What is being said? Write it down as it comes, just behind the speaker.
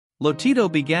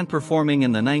Lotito began performing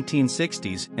in the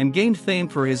 1960s and gained fame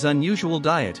for his unusual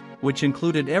diet, which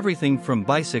included everything from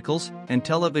bicycles and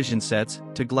television sets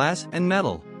to glass and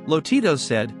metal. Lotito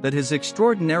said that his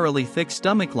extraordinarily thick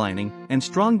stomach lining and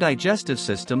strong digestive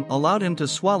system allowed him to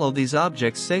swallow these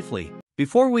objects safely.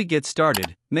 Before we get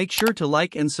started, make sure to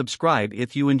like and subscribe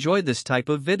if you enjoy this type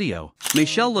of video.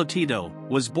 Michel Lotito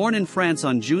was born in France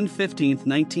on June 15,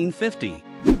 1950.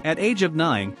 At age of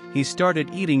 9, he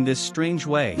started eating this strange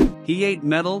way. He ate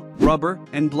metal, rubber,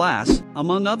 and glass,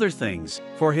 among other things.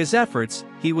 For his efforts,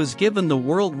 he was given the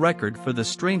world record for the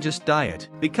strangest diet.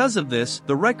 Because of this,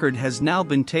 the record has now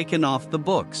been taken off the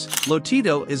books.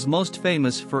 Lotito is most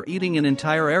famous for eating an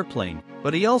entire airplane,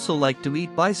 but he also liked to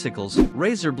eat bicycles,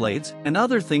 razor blades, and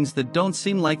other things that don't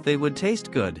seem like they would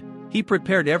taste good. He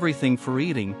prepared everything for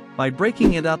eating by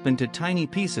breaking it up into tiny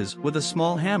pieces with a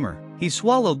small hammer. He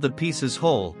swallowed the pieces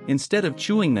whole instead of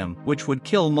chewing them, which would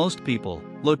kill most people.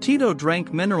 Lotito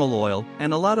drank mineral oil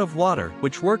and a lot of water,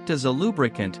 which worked as a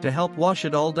lubricant to help wash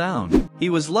it all down.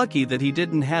 He was lucky that he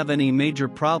didn't have any major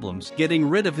problems getting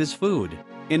rid of his food.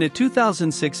 In a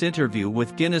 2006 interview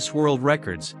with Guinness World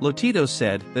Records, Lotito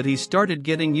said that he started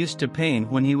getting used to pain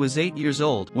when he was 8 years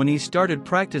old when he started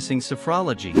practicing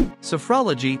sophrology.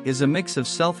 Sophrology is a mix of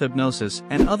self-hypnosis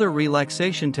and other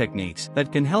relaxation techniques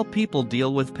that can help people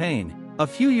deal with pain. A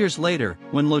few years later,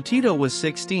 when Lotito was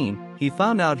 16, he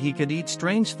found out he could eat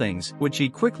strange things, which he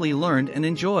quickly learned and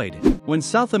enjoyed. When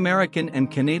South American and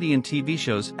Canadian TV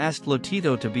shows asked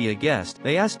Lotito to be a guest,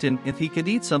 they asked him if he could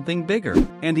eat something bigger,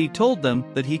 and he told them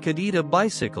that he could eat a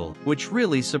bicycle, which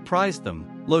really surprised them.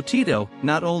 Lotito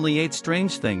not only ate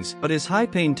strange things, but his high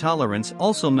pain tolerance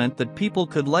also meant that people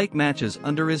could light matches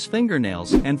under his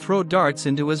fingernails and throw darts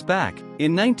into his back.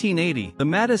 In 1980, the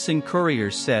Madison Courier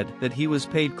said that he was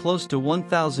paid close to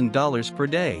 $1,000 per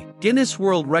day. Guinness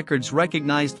World Records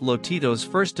recognized Lotito's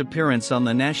first appearance on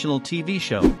the national TV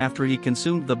show after he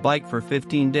consumed the bike for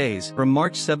 15 days, from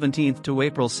March 17 to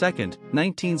April 2,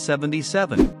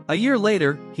 1977. A year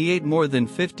later, he ate more than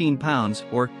 15 pounds,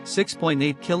 or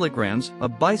 6.8 kilograms,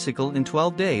 of bicycle in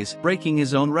 12 days, breaking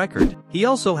his own record. He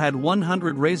also had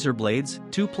 100 razor blades,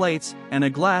 2 plates, and a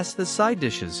glass as side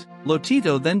dishes.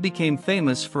 Lotito then became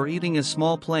famous for eating a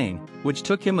small plane, which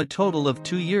took him a total of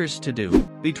 2 years to do.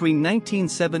 Between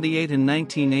 1978 and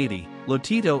 1980,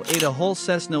 Lotito ate a whole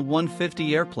Cessna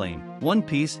 150 airplane, one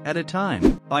piece at a time.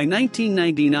 By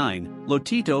 1999,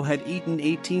 Lotito had eaten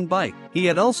 18 bikes. He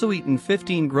had also eaten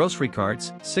 15 grocery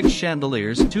carts, 6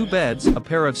 chandeliers, 2 beds, a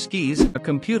pair of skis, a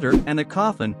computer, and a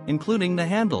coffin, including the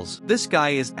handles. This guy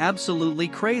is absolutely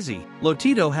crazy.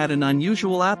 Lotito had an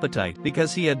unusual appetite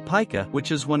because he had pica,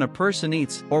 which is when a person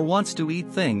eats or wants to eat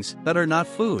things that are not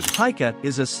food. Pica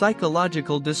is a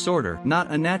psychological disorder,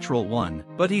 not a natural one,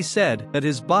 but he said that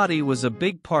his body was a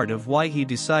big part of why he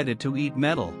decided to eat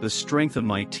metal. The strength of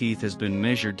my teeth has been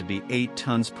measured to be 8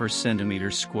 tons per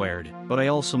centimeter squared, but I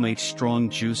also make strong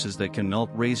juices that can melt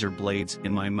razor blades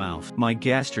in my mouth. My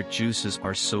gastric juices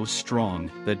are so strong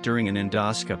that during an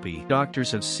endoscopy,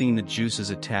 doctors have seen the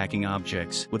juices attacking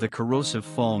objects with a corrosive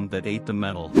foam that ate the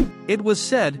metal. It was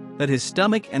said that his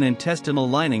stomach and intestinal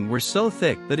lining were so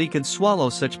thick that he could swallow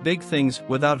such big things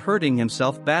without hurting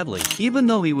himself badly. Even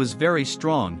though he was very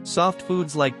strong, soft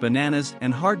foods like bananas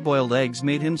and hard-boiled eggs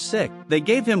made him sick. They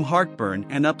gave him heartburn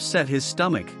and upset his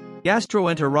stomach.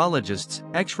 Gastroenterologists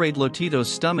x-rayed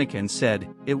Lotito's stomach and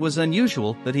said it was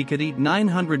unusual that he could eat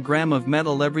 900 grams of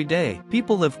metal every day.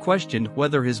 People have questioned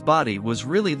whether his body was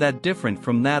really that different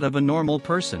from that of a normal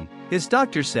person. His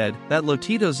doctor said that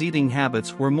Lotito's eating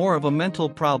habits were more of a mental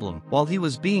problem while he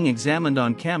was being examined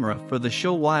on camera for the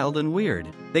show Wild and Weird.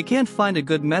 They can't find a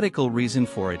good medical reason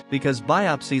for it because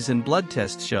biopsies and blood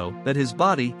tests show that his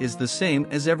body is the same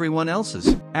as everyone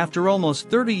else's. After almost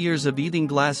 30 years of eating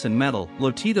glass and metal,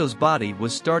 Lotito's body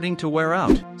was starting to wear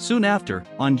out. Soon after,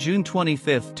 on June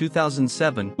 25,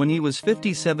 2007, when he was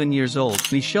 57 years old,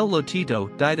 Michel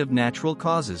Lotito died of natural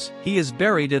causes. He is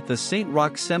buried at the St.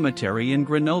 Roch Cemetery in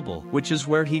Grenoble, which is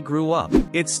where he grew up.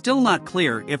 It's still not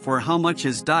clear if or how much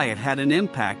his diet had an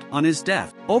impact on his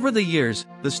death. Over the years,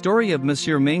 the story of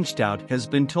Monsieur Mangetout has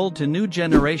been told to new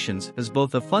generations as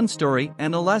both a fun story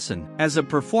and a lesson. As a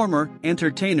performer,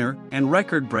 entertainer, and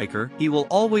record breaker, he will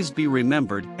always be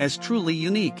remembered as truly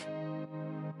unique.